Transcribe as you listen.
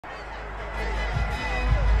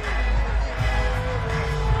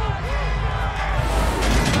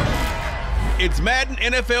It's Madden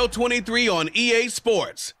NFL 23 on EA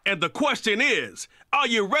Sports. And the question is, are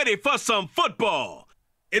you ready for some football?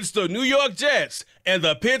 It's the New York Jets and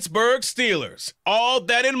the Pittsburgh Steelers. All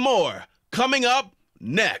that and more coming up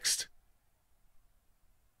next.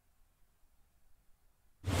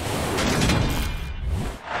 Well,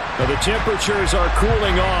 the temperatures are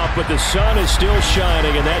cooling off, but the sun is still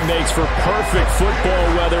shining, and that makes for perfect football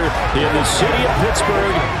weather in the city of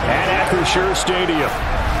Pittsburgh at Acrisure Stadium.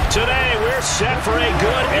 Today, we're set for a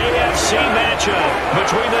good AFC matchup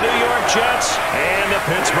between the New York Jets and the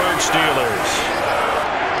Pittsburgh Steelers.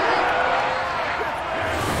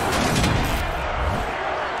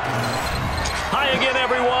 Hi again,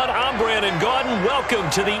 everyone. I'm Brandon Gaudin. Welcome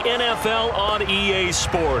to the NFL on EA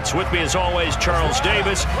Sports. With me, as always, Charles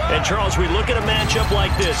Davis. And, Charles, we look at a matchup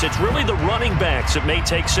like this. It's really the running backs that may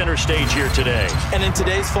take center stage here today. And in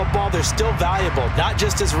today's football, they're still valuable, not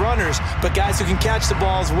just as runners, but guys who can catch the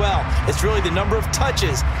ball as well. It's really the number of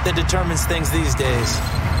touches that determines things these days.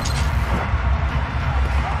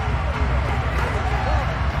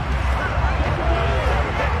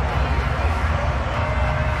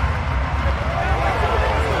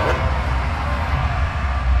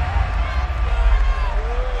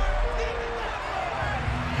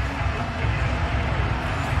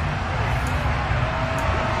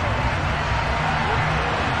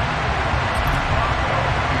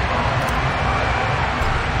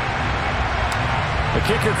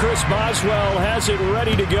 Kicker Chris Boswell has it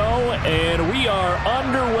ready to go, and we are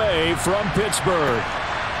underway from Pittsburgh.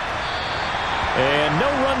 And no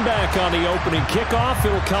run back on the opening kickoff.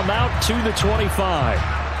 It'll come out to the 25.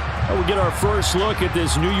 We get our first look at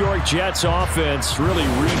this New York Jets offense, really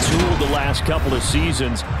retooled the last couple of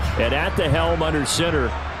seasons. And at the helm under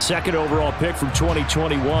center, second overall pick from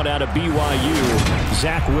 2021 out of BYU,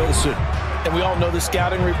 Zach Wilson. And we all know the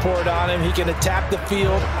scouting report on him. He can attack the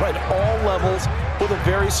field at all levels with a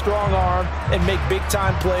very strong arm and make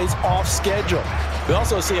big-time plays off schedule. We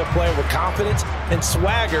also see a player with confidence and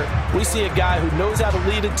swagger. We see a guy who knows how to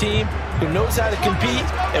lead a team, who knows how to compete,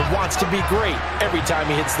 and wants to be great every time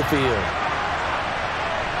he hits the field.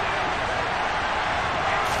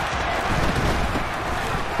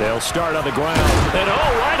 They'll start on the ground. And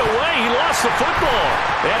right away, he lost the football.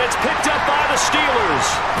 And it's picked up by the Steelers.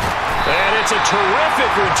 And it's a terrific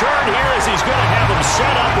return here as he's going to have them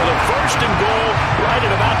set up with a first and goal right at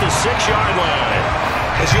about the 6-yard line.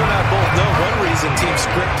 As you and I both know, one reason teams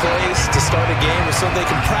script plays to start a game is so they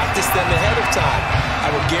can practice them ahead of time. I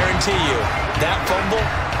will guarantee you that fumble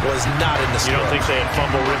was not in the script. You don't think they had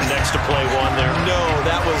fumble written next to play one there? No,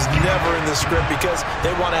 that was never in the script because they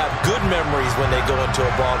want to have good memories when they go into a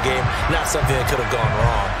ball game, not something that could have gone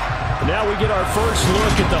wrong. Now we get our first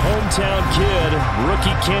look at the hometown kid,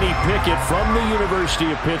 rookie Kenny Pickett from the University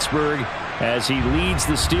of Pittsburgh, as he leads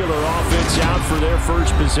the Steeler offense out for their first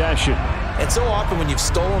possession. And so often when you've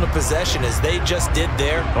stolen a possession, as they just did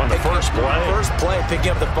there, on the first play, picking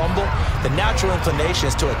up the fumble, the natural inclination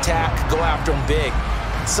is to attack, go after them big.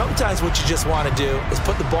 Sometimes what you just want to do is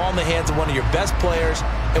put the ball in the hands of one of your best players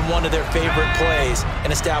in one of their favorite plays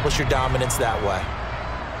and establish your dominance that way.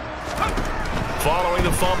 Following the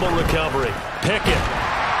fumble recovery, Pickett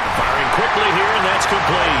firing quickly here, and that's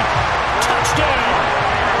complete. Touchdown!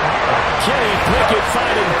 Kenny Pickett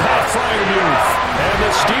finding Pat Freiermuth. And the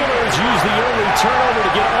Steelers use the early turnover to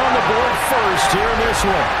get on the board first here in this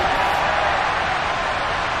one.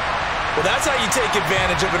 Well, that's how you take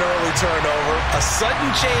advantage of an early turnover. A sudden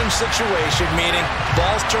change situation, meaning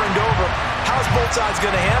ball's turned over. How's both sides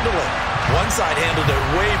going to handle it? One side handled it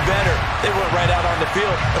way better. They went right out on the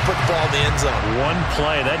field and put the ball in the end zone. One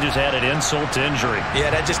play, that just added insult to injury.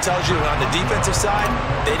 Yeah, that just tells you on the defensive side,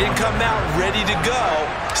 they didn't come out ready to go,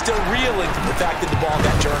 still reeling from the fact that the ball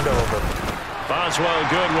got turned over. Boswell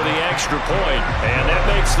good with the extra point, and that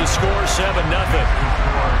makes the score 7-0.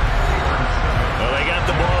 Well, they got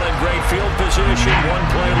the ball in great field position. One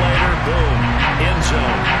play later, boom, end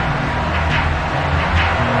zone.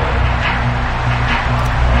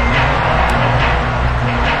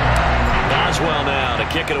 Boswell now to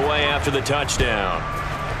kick it away after the touchdown.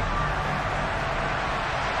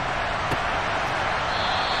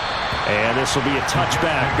 And this will be a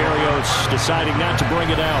touchback. Berrios deciding not to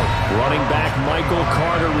bring it out. Running back Michael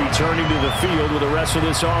Carter returning to the field with the rest of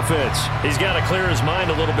this offense. He's got to clear his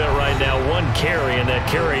mind a little bit right now. One carry, and that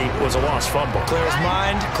carry was a lost fumble. Clear his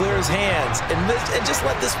mind, clear his hands, and just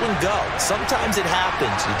let this one go. Sometimes it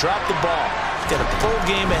happens. You drop the ball. Got a full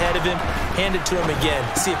game ahead of him. Hand it to him again.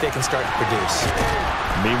 See if they can start to produce.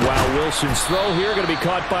 Meanwhile, Wilson's throw here going to be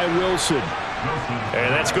caught by Wilson.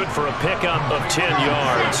 And that's good for a pickup of 10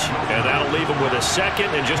 yards. And that'll leave him with a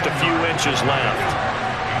second and just a few inches left.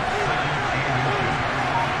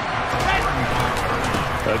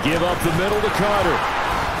 A give up the middle to Carter.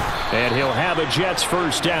 And he'll have a Jets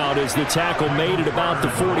first down as the tackle made at about the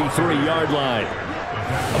 43-yard line.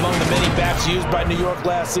 Among the many backs used by New York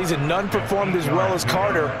last season, none performed as well as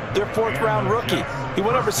Carter, their fourth-round rookie. He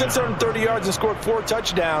went over 630 yards and scored 4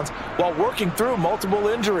 touchdowns while working through multiple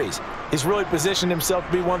injuries. He's really positioned himself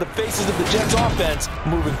to be one of the faces of the Jets offense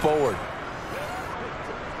moving forward.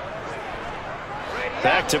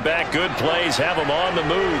 Back-to-back good plays have him on the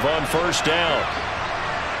move on first down.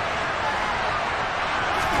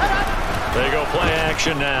 They go play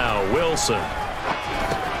action now. Wilson.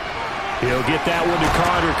 He'll get that one to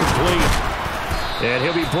Carter complete. And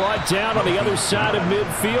he'll be brought down on the other side of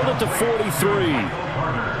midfield at the 43.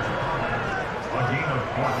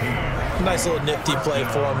 Nice little nifty play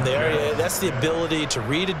for him there. Yeah, that's the ability to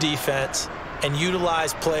read a defense and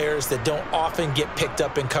utilize players that don't often get picked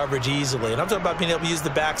up in coverage easily. And I'm talking about being able to use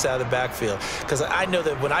the backs out of the backfield. Because I know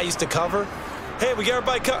that when I used to cover, hey, we got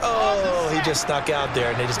everybody oh, he just snuck out there,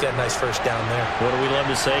 and they just got a nice first down there. What do we love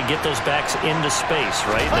to say? Get those backs into space,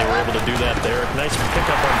 right? They were able to do that there. Nice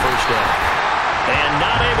pickup on first down. And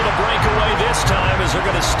not able to break away this time as they're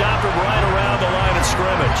going to stop him right around the line of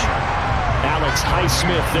scrimmage. Alex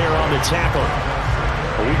Highsmith there on the tackle.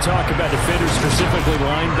 When we talk about defenders, specifically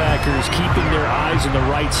linebackers, keeping their eyes in the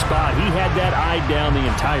right spot, he had that eye down the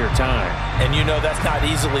entire time. And you know that's not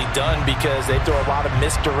easily done because they throw a lot of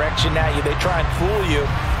misdirection at you. They try and fool you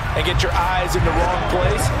and get your eyes in the wrong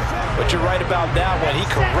place. But you're right about that one. He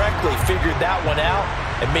correctly figured that one out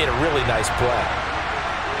and made a really nice play.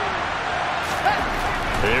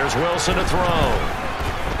 Here's Wilson to throw.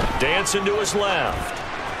 Dancing to his left.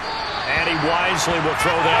 And he wisely will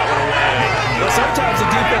throw that one away. Well, sometimes the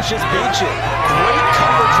defense just beats you. Great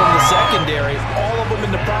coverage from the secondary. All of them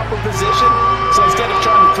in the proper position. So instead of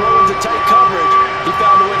trying to throw into tight coverage, he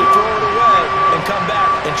found a way to throw it away and come back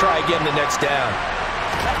and try again the next down.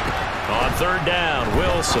 On third down,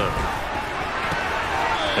 Wilson.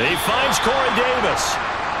 And he finds Corey Davis.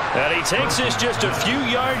 And he takes this just a few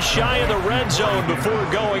yards shy of the red zone before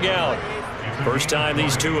going out. First time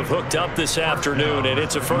these two have hooked up this afternoon, and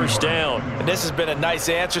it's a first down. And this has been a nice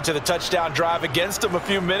answer to the touchdown drive against them a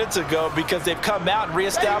few minutes ago because they've come out and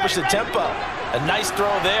reestablished the tempo. A nice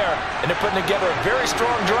throw there, and they're putting together a very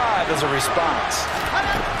strong drive as a response.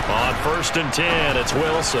 On first and 10, it's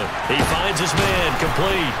Wilson. He finds his man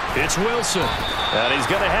complete. It's Wilson. And he's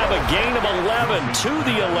going to have a gain of 11 to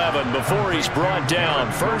the 11 before he's brought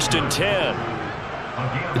down. First and 10.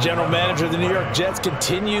 The general manager of the New York Jets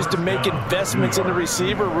continues to make investments in the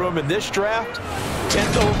receiver room in this draft.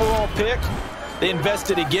 10th overall pick. They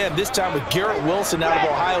invested again, this time with Garrett Wilson out of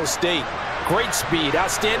Ohio State. Great speed,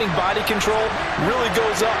 outstanding body control, really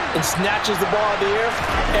goes up and snatches the ball out of the air.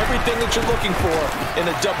 Everything that you're looking for in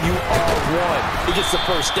a WR1. He gets the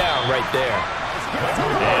first down right there.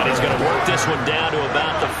 And he's going to work this one down to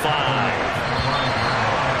about the 5.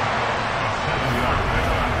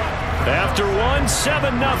 After one,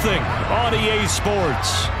 7-0 on EA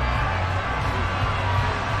Sports.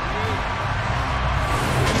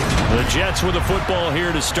 The Jets with the football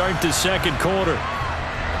here to start the second quarter,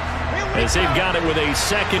 as they've got it with a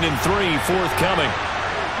 2nd and 3 forthcoming.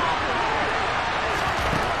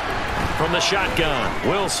 From the shotgun,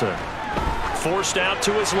 Wilson forced out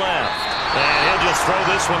to his left. And he'll just throw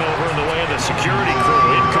this one over in the way of the security crew.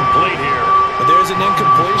 Incomplete here. There's an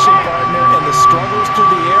incompletion, partner, and the struggles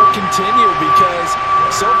through the air continue because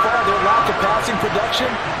so far their lack of passing production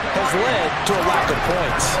has led to a lack of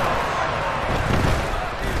points.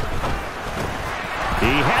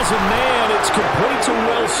 He has a man. It's complete to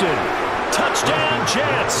Wilson. Touchdown,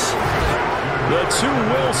 Jets. The two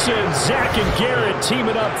Wilsons, Zach and Garrett,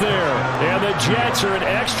 teaming up there. And the Jets are an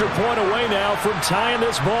extra point away now from tying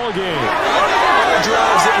this ball game. All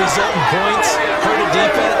drives that result in points hurt a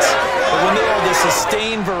defense. But when they are the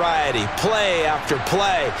sustained variety, play after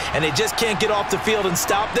play, and they just can't get off the field and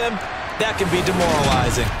stop them, that can be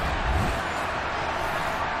demoralizing.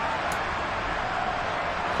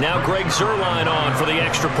 Now Greg Zuerlein on for the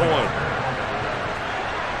extra point.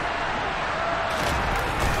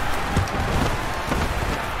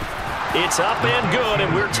 It's up and good,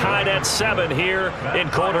 and we're tied at 7 here in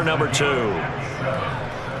quarter number 2.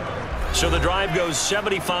 So the drive goes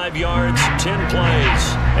 75 yards, 10 plays.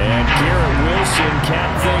 And Garrett Wilson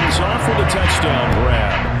capped things off with a touchdown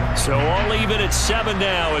grab. So all even at 7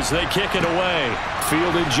 now as they kick it away.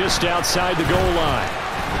 Fielded just outside the goal line.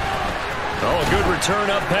 Oh, a good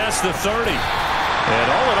return up past the 30. And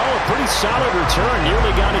all in all, a pretty solid return.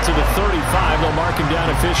 Nearly got it to the 35. They'll mark him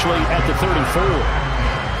down officially at the 34.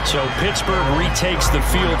 So Pittsburgh retakes the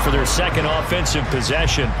field for their second offensive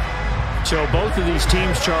possession. So both of these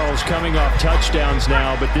teams, Charles, coming off touchdowns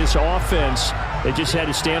now, but this offense, they just had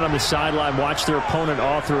to stand on the sideline, watch their opponent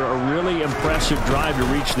author a really impressive drive to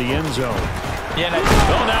reach the end zone. Yeah,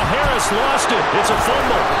 now Harris lost it. It's a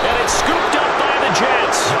fumble, and it's scooped up by the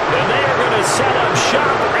Jets. And they are going to set up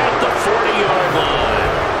shop at the 40-yard line.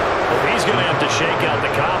 Well, he's going to have to shake out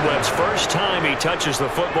the cobwebs. First time he touches the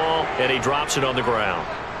football, and he drops it on the ground.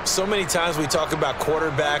 So many times we talk about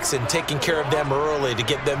quarterbacks and taking care of them early to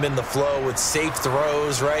get them in the flow with safe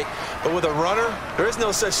throws, right? But with a runner, there is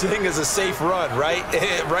no such thing as a safe run, right?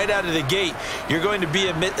 Right out of the gate, you're going to be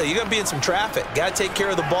in some traffic. Got to take care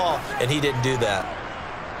of the ball, and he didn't do that.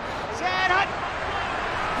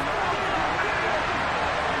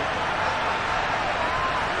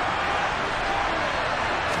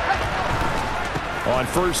 On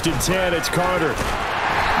 1st and 10, it's Carter.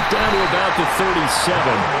 Down to about the 37.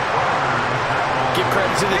 Give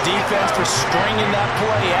credit to the defense for stringing that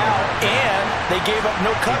play out, and they gave up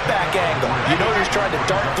no cutback angle. You know he's trying to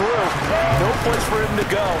dart through. No place for him to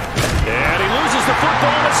go. And he loses the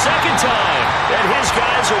football a second time. And his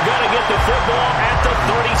guys are going to get the football at the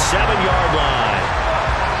 37-yard line.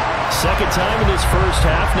 Second time in this first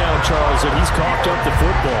half now, Charles, that he's coughed up the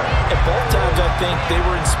football. And both times, I think, they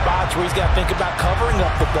were in spots where he's got to think about covering up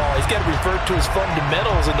the ball. He's got to refer to his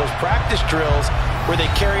fundamentals in those practice drills where they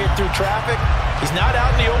carry it through traffic. He's not out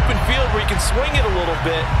in the open field where he can swing it a little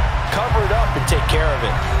bit, cover it up, and take care of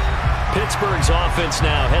it. Pittsburgh's offense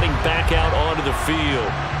now heading back out onto the field.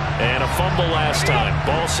 And a fumble last time.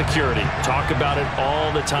 Ball security. Talk about it all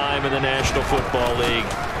the time in the National Football League.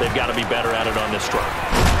 They've got to be better at it on this drive.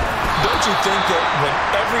 Don't you think that when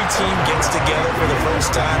every team gets together for the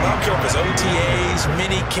first time, I don't care if it's OTAs,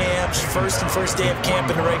 mini camps, first day of camp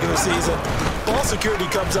in the regular season, ball security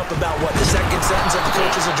comes up about what, the second sentence of the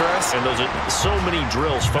coach's address? And those are so many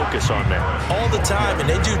drills focus on that. All the time, and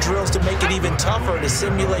they do drills to make it even tougher to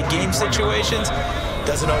simulate game situations.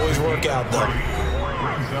 Doesn't always work out, though.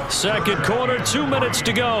 Second quarter, 2 minutes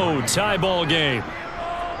to go. Tie ball game.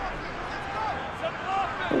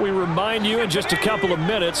 We remind you in just a couple of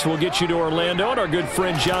minutes, we'll get you to Orlando and our good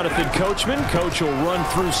friend Jonathan Coachman. Coach will run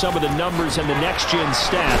through some of the numbers and the next-gen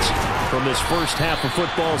stats from this first half of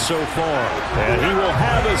football so far. And he will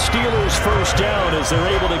have a Steelers first down as they're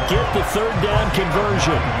able to get the third down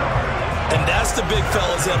conversion. And that's the big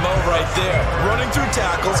fella's MO right there. Running through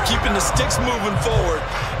tackles, keeping the sticks moving forward.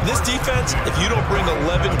 This defense, if you don't bring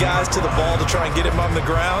 11 guys to the ball to try and get him on the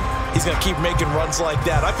ground, he's going to keep making runs like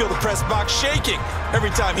that. I feel the press box shaking every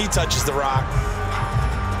time he touches the rock.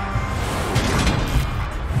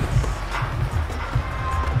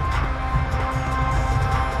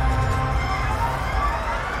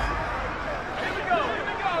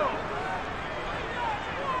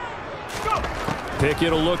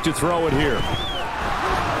 Pickett will look to throw it here.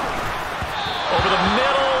 Over the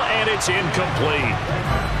middle, and it's incomplete.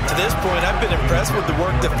 To this point, I've been impressed with the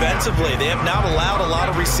work defensively. They have not allowed a lot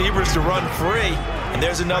of receivers to run free. And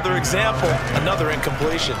there's another example, another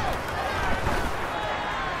incompletion.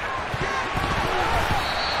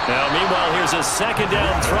 Now, meanwhile, here's a second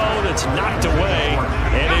down throw that's knocked away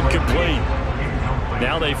and incomplete.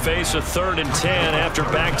 Now they face a 3rd and 10 after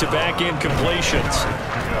back-to-back incompletions.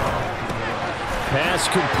 Pass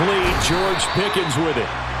complete. George Pickens with it.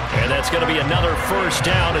 And that's going to be another first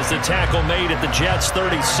down as the tackle made at the Jets'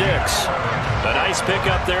 36. A nice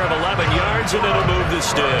pickup there of 11 yards, and it'll move the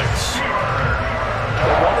sticks.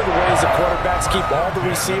 One of the ways the quarterbacks keep all the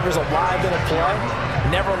receivers alive in a play,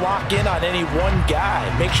 never lock in on any one guy.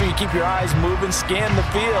 Make sure you keep your eyes moving, scan the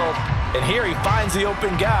field. And here he finds the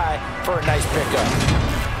open guy for a nice pickup.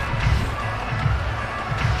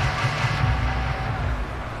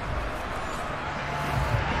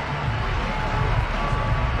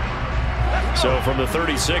 So from the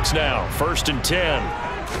 36 now, 1st and 10.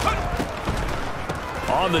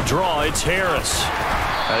 On the draw, it's Harris.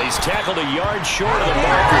 And he's tackled a yard short of the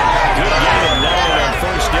marker. Good gain of 9 on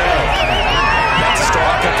first down. That's a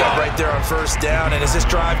strong pickup right there on first down. And as this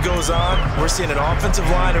drive goes on, we're seeing an offensive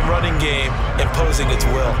line and running game imposing its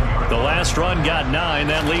will. The last run got 9.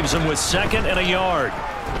 That leaves him with 2nd and a yard.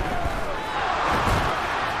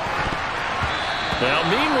 Now,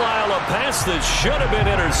 meanwhile, a pass that should have been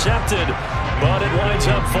intercepted, but it winds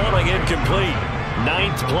up falling incomplete.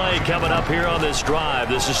 9th play coming up here on this drive.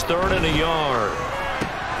 This is 3rd and a yard.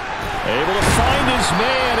 Able to find his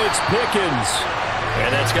man, it's Pickens.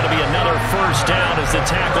 And that's going to be another first down as the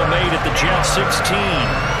tackle made at the Jets' 16.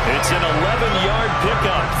 It's an 11-yard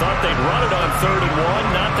pickup. Thought they'd run it on 3rd and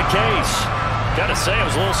 1. Not the case. Gotta say, I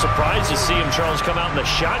was a little surprised to see him, Charles, come out in the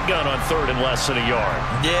shotgun on third and less than a yard.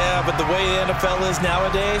 Yeah, but the way the NFL is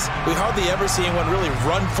nowadays, we hardly ever see anyone really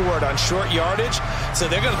run for it on short yardage. So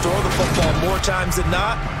they're going to throw the football more times than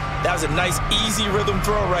not. That was a nice, easy rhythm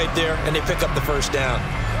throw right there, and they pick up the first down.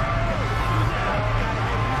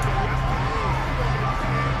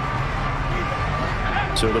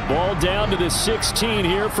 So the ball down to the 16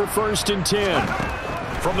 here for 1st and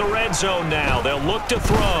 10. From the red zone now, they'll look to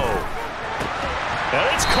throw. And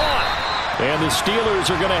it's caught. And the Steelers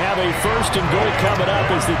are going to have a 1st and goal coming up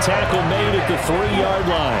as the tackle made at the 3-yard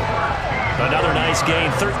line. Another nice gain,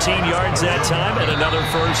 13 yards that time, and another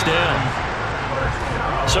first down.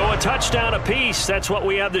 So a touchdown apiece. That's what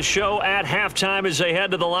we have to show at halftime as they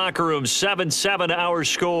head to the locker room. 7-7 our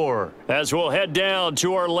score. As we'll head down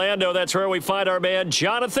to Orlando, that's where we find our man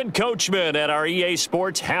Jonathan Coachman at our EA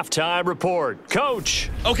Sports Halftime Report. Coach.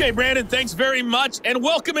 Okay, Brandon, thanks very much. And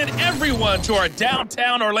welcoming everyone to our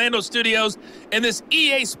downtown Orlando studios in this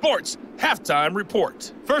EA Sports Halftime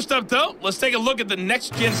Report. First up, though, let's take a look at the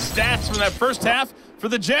next-gen stats from that first half for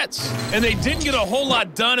the Jets. And they didn't get a whole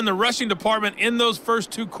lot done in the rushing department in those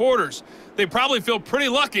first 2 quarters. They probably feel pretty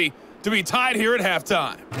lucky to be tied here at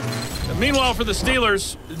halftime. And meanwhile, for the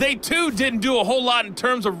Steelers, they too didn't do a whole lot in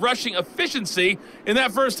terms of rushing efficiency in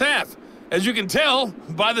that first half, as you can tell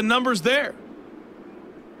by the numbers there.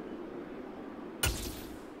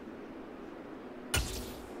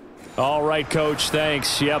 All right, Coach,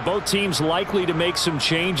 thanks. Yeah, both teams likely to make some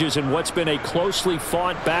changes in what's been a closely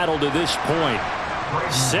fought battle to this point.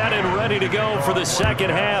 Set and ready to go for the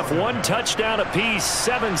second half. 1 touchdown apiece,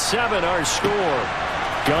 7-7 our score.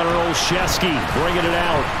 Gunnar Olszewski bringing it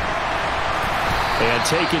out. And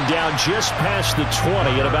taken down just past the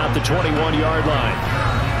 20 at about the 21-yard line.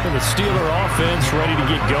 And the Steeler offense ready to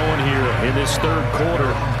get going here in this third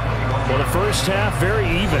quarter. Well, the first half, very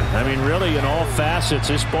even. I mean, really, in all facets,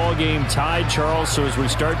 this ball game tied, Charles. So as we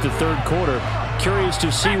start the third quarter, curious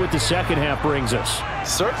to see what the second half brings us.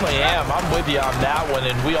 Certainly am. I'm with you on that one.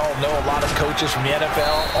 And we all know a lot of coaches from the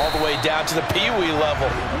NFL all the way down to the Pee-wee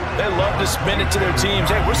level. They love to spin it to their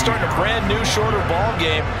teams. Hey, we're starting a brand new, shorter ball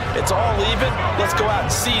game. It's all even. Let's go out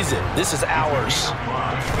and seize it. This is ours.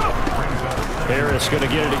 Harris going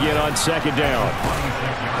to get it again on second down.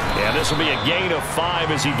 Yeah, this will be a gain of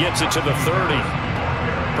 5 as he gets it to the 30.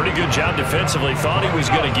 Pretty good job defensively. Thought he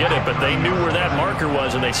was going to get it, but they knew where that marker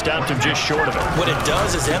was, and they stopped him just short of it. What it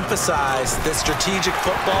does is emphasize that strategic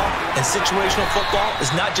football and situational football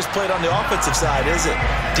is not just played on the offensive side, is it?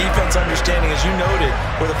 Defense understanding, as you noted,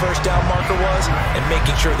 where the first down marker was and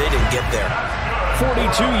making sure they didn't get there. 42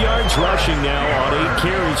 yards rushing now on 8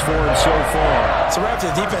 carries for him so far. So right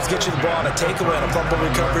after the defense gets you the ball on a takeaway and a fumble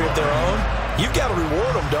recovery of their own, you've got to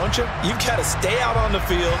reward them, don't you? You've got to stay out on the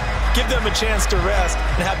field, give them a chance to rest,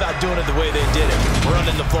 and how about doing it the way they did it,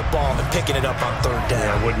 running the football and picking it up on third down.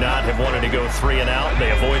 Yeah, would not have wanted to go 3 and out.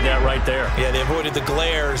 They avoid that right there. Yeah, they avoided the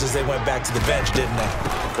glares as they went back to the bench, didn't they?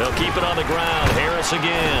 They'll keep it on the ground. Harris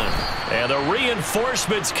again. And the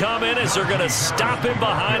reinforcements come in as they're going to stop him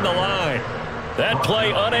behind the line. That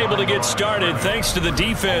play unable to get started thanks to the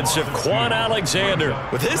defense of Quan Alexander.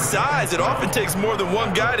 With his size, it often takes more than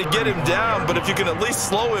one guy to get him down, but if you can at least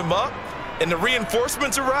slow him up and the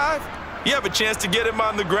reinforcements arrive, you have a chance to get him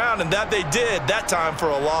on the ground, and that they did, that time for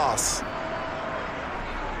a loss.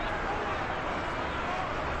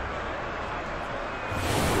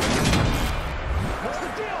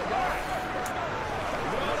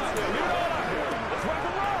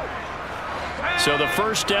 So the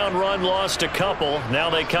first down run lost a couple. Now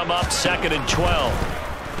they come up 2nd and 12.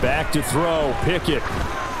 Back to throw. Pickett.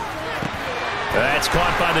 That's caught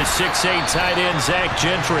by the 6'8 tight end, Zach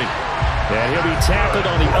Gentry. And he'll be tackled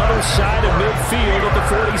on the other side of midfield at the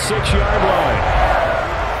 46-yard line.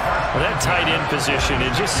 Well, that tight end position,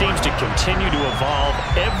 it just seems to continue to evolve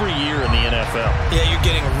every year in the NFL. Yeah, you're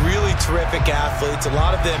getting really terrific athletes. A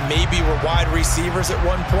lot of them maybe were wide receivers at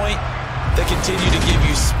one point. They continue to give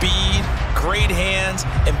you speed, great hands,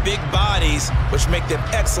 and big bodies, which make them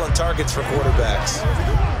excellent targets for quarterbacks.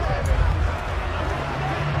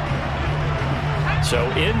 So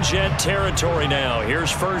in Jet territory now. Here's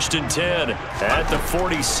 1st and 10 at the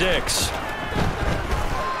 46.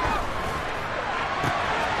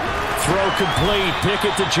 Throw complete.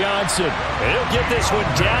 Pickett to Johnson. And he'll get this one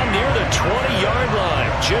down near the 20-yard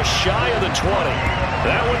line, just shy of the 20.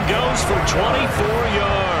 That one goes for 24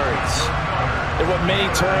 yards. In what many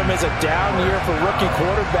term is a down year for rookie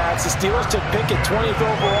quarterbacks, the Steelers took Pickett 20th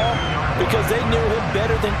overall because they knew him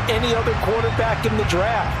better than any other quarterback in the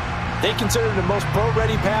draft. They considered him the most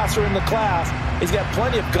pro-ready passer in the class. He's got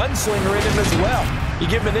plenty of gunslinger in him as well. You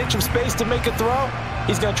give him an inch of space to make a throw,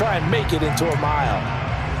 He's going to try and make it into a mile.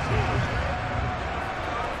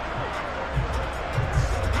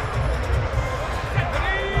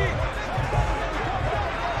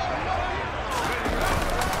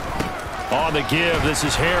 On the give, this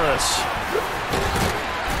is Harris.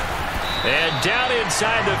 And down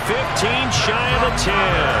inside the 15, shy of the 10.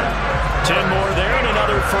 10 more there and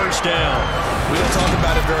another first down. We don't talk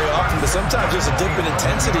about it very often, but sometimes there's a dip in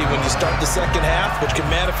intensity when you start the second half, which can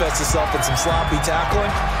manifest itself in some sloppy tackling.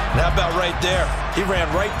 And how about right there? He ran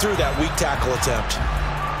right through that weak tackle attempt.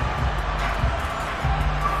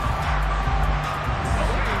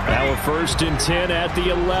 Now a 1st and 10 at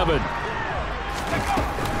the 11.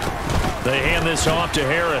 They hand this off to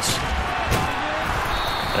Harris.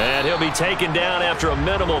 And he'll be taken down after a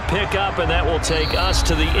minimal pickup, and that will take us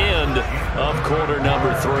to the end of quarter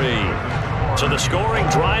number 3. So the scoring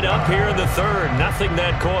dried up here in the 3rd. Nothing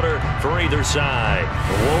that quarter for either side.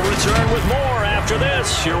 We'll return with more after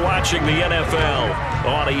this. You're watching the NFL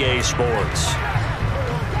on EA Sports.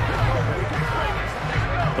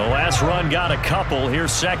 The last run got a couple.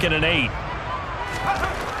 Here's 2nd and 8.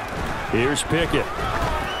 Here's Pickett.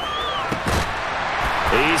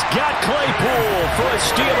 He's got Claypool for a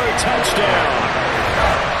Steeler touchdown.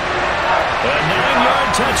 A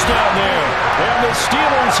 9-yard touchdown there. And the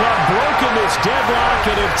Steelers have broken this deadlock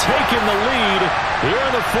and have taken the lead here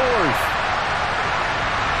in the 4th.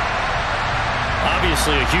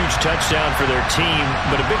 Obviously a huge touchdown for their team,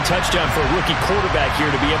 but a big touchdown for a rookie quarterback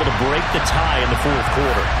here to be able to break the tie in the 4th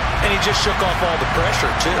quarter. And he just shook off all the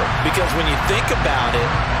pressure, too. Because when you think about it,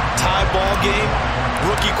 tie ball game,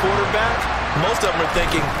 rookie quarterback, most of them are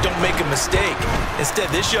thinking, don't make a mistake. Instead,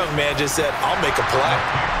 this young man just said, I'll make a play.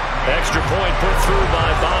 Extra point put through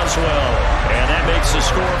by Boswell. And that makes the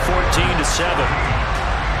score 14-7.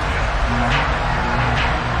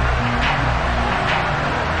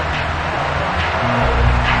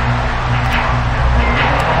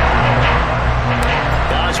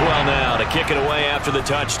 Boswell now to kick it away after the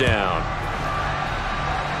touchdown.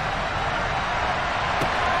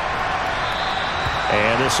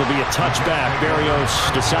 And this will be a touchback. Berrios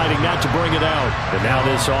deciding not to bring it out. And now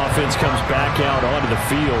this offense comes back out onto the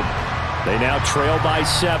field. They now trail by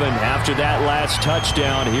 7 after that last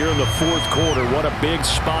touchdown here in the 4th quarter. What a big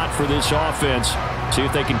spot for this offense. See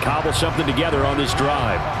if they can cobble something together on this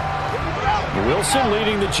drive. Wilson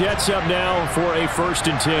leading the Jets up now for a 1st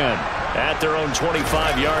and 10 at their own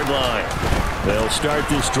 25-yard line. They'll start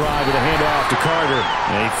this drive with a handoff to Carter.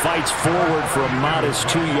 And he fights forward for a modest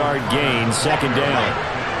 2-yard gain, 2nd down.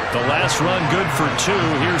 The last run good for 2.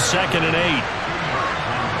 Here's 2nd and 8.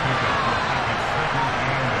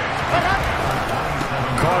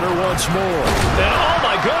 Carter once more. And oh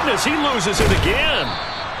my goodness, he loses it again.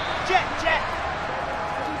 Jet.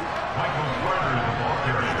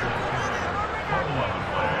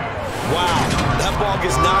 Wow, that ball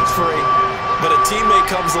gets knocked free, but a teammate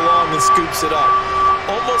comes along and scoops it up.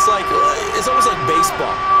 It's almost like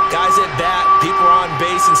baseball. Guys at bat, people are on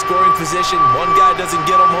base in scoring position. One guy doesn't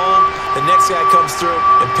get him home. The next guy comes through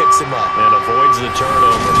and picks him up. And avoids the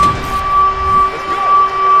turnover.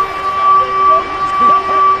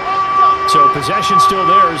 So possession still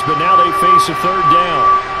theirs, but now they face a 3rd down.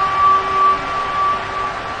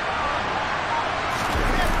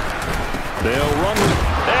 They'll run.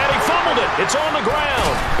 And he fumbled it. It's on the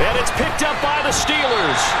ground. And it's picked up by the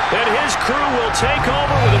Steelers. And his crew will take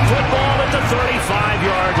over with a football at the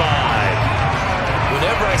 35-yard line.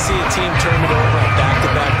 Whenever I see a team turn it over on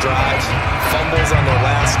back-to-back drives, fumbles on their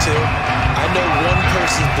last 2, I know one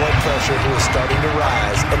person's blood pressure who is starting to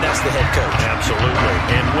rise, and that's the head coach. Absolutely.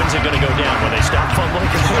 And when's it going to go down? When they stop fumbling?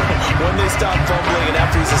 When they stop fumbling and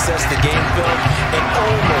after he's assessed the game film, and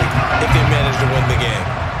only if they manage to win the game.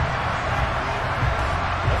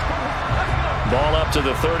 Ball up to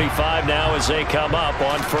the 35 now as they come up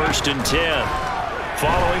on 1st and 10.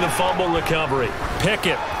 Following the fumble recovery,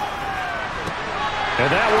 Pickett. And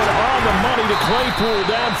that one on the money to Claypool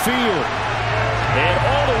downfield. And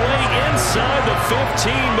all the way inside the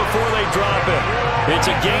 15 before they drop it. It's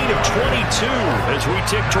a gain of 22 as we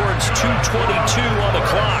tick towards 2:22 on the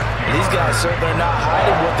clock. These guys certainly are not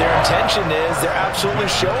hiding what their intention is. They're absolutely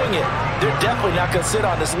showing it. They're definitely not going to sit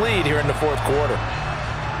on this lead here in the 4th quarter.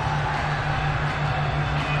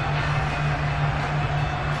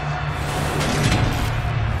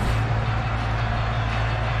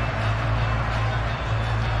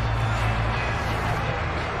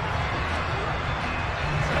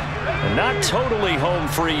 Not totally home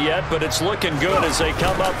free yet, but it's looking good as they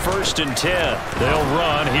come up 1st and 10. They'll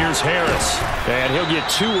run. Here's Harris. And he'll get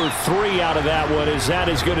 2 or 3 out of that one as that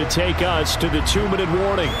is going to take us to the 2-minute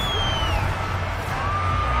warning.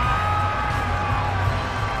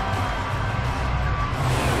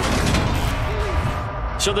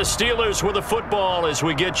 So the Steelers with the football as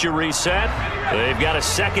we get you reset. They've got a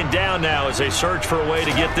second down now as they search for a way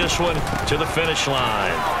to get this one to the finish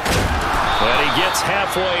line. And he gets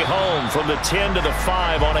halfway home from the 10 to the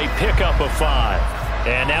 5 on a pickup of 5.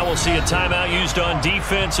 And now we'll see a timeout used on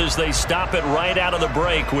defense as they stop it right out of the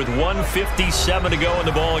break with 1:57 to go in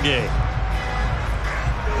the ballgame.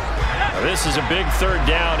 This is a big third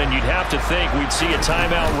down, and you'd have to think we'd see a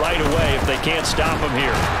timeout right away if they can't stop him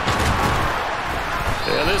here.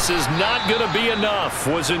 And this is not going to be enough.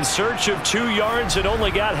 Was in search of 2 yards and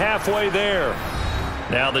only got halfway there.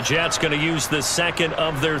 Now the Jets going to use the second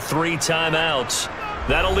of their 3 timeouts.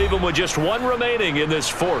 That'll leave them with just 1 remaining in this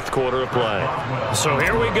 4th quarter of play. So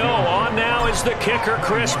here we go. On now is the kicker,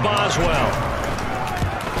 Chris Boswell.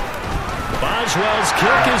 Boswell's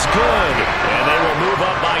kick is good, and they will move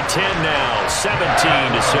up by 10 now,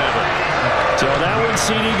 17-7. So that one,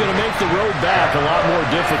 CD, going to make the road back a lot more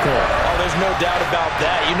difficult. Oh, there's no doubt about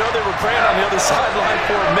that. You know they were praying on the other sideline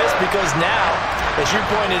for a miss because now, as you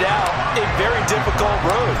pointed out, a very difficult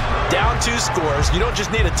road. Down 2 scores. You don't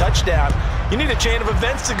just need a touchdown. You need a chain of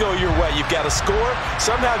events to go your way. You've got to score,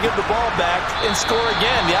 somehow give the ball back, and score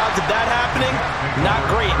again. The odds of that happening, not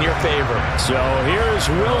great in your favor. So here's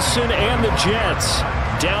Wilson and the Jets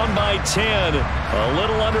down by 10. A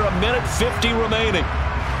little under a minute 50 remaining.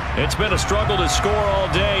 It's been a struggle to score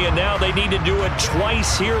all day, and now they need to do it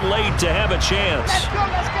twice here late to have a chance. Let's go,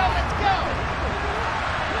 let's go, let's go.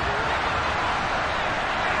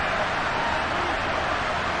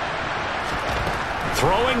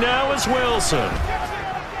 Throwing now is Wilson.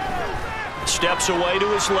 Steps away to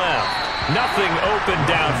his left. Nothing open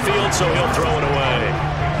downfield, so he'll throw it away.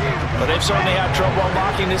 But they've certainly had trouble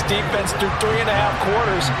unlocking this defense through 3.5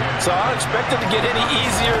 quarters, so I don't expect it to get any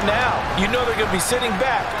easier now. You know they're going to be sitting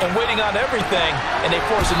back and waiting on everything, and they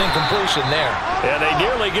force an incompletion there. Yeah, they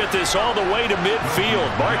nearly get this all the way to midfield.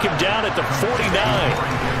 Mark him down at the 49.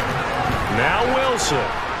 Now Wilson.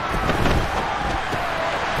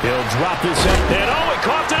 He'll drop this in. And he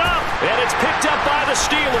coughed it up. And it's picked up by the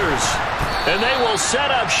Steelers. And they will set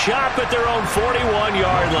up shop at their own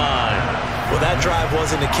 41-yard line. Well, that drive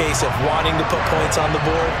wasn't a case of wanting to put points on the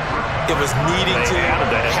board. It was needing to,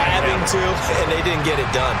 having to, and they didn't get it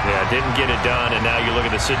done. Yeah, didn't get it done, and now you look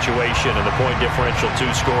at the situation and the point differential, 2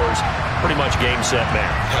 scores, pretty much game, set,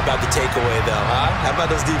 match. How about the takeaway, though, huh? How about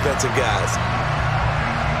those defensive guys?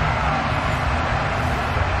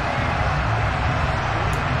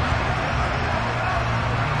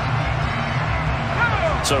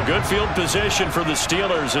 So good field position for the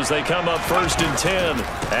Steelers as they come up 1st and 10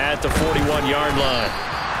 at the 41-yard line.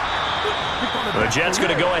 The Jets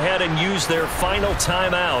going to go ahead and use their final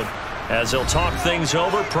timeout as they'll talk things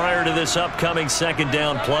over prior to this upcoming 2nd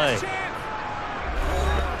down play.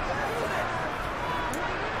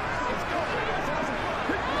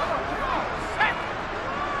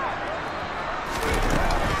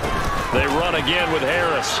 They run again with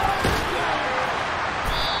Harris.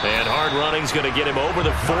 And hard running's going to get him over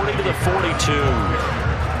the 40 to the 42.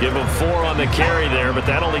 Give him 4 on the carry there, but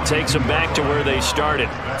that only takes them back to where they started.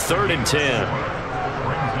 3rd and 10.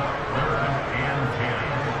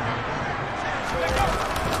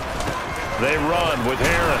 They run with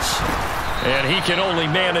Harris. And he can only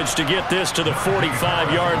manage to get this to the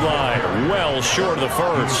 45-yard line. Well short of the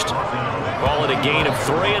first. Call it a gain of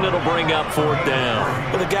 3, and it'll bring up 4th down.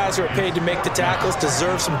 Well, the guys who are paid to make the tackles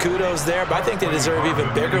deserve some kudos there, but I think they deserve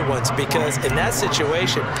even bigger ones because in that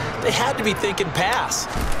situation, they had to be thinking pass.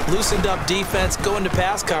 Loosened up defense, going to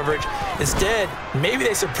pass coverage. Instead, maybe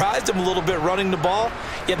they surprised them a little bit running the ball,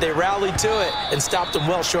 yet they rallied to it and stopped them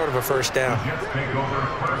well short of a 1st down.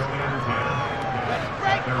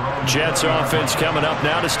 Jets offense coming up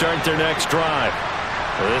now to start their next drive.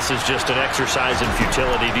 Well, this is just an exercise in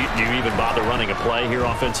futility. Do you even bother running a play here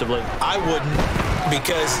offensively? I wouldn't,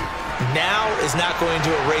 because now is not going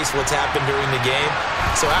to erase what's happened during the game.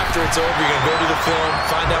 So after it's over, you're going to go to the film,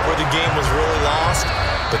 find out where the game was really lost.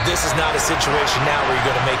 But this is not a situation now where you're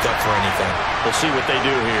going to make up for anything. We'll see what they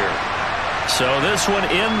do here. So this one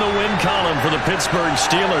in the win column for the Pittsburgh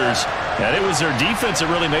Steelers. And it was their defense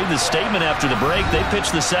that really made the statement after the break. They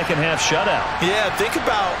pitched the second-half shutout. Yeah, think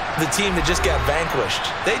about the team that just got vanquished.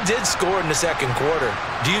 They did score in the 2nd quarter.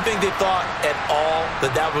 Do you think they thought at all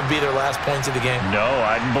that that would be their last points of the game? No,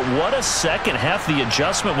 but what a second half. The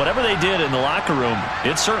adjustment, whatever they did in the locker room,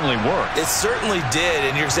 it certainly worked. It certainly did,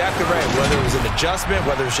 and you're exactly right. Whether it was an adjustment,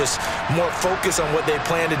 whether it's just more focus on what they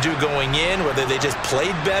planned to do going in, whether they just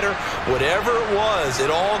played better, whatever it was,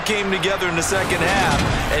 it all came together in the 2nd half,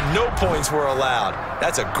 and no points were allowed.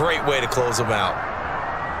 That's a great way to close them out.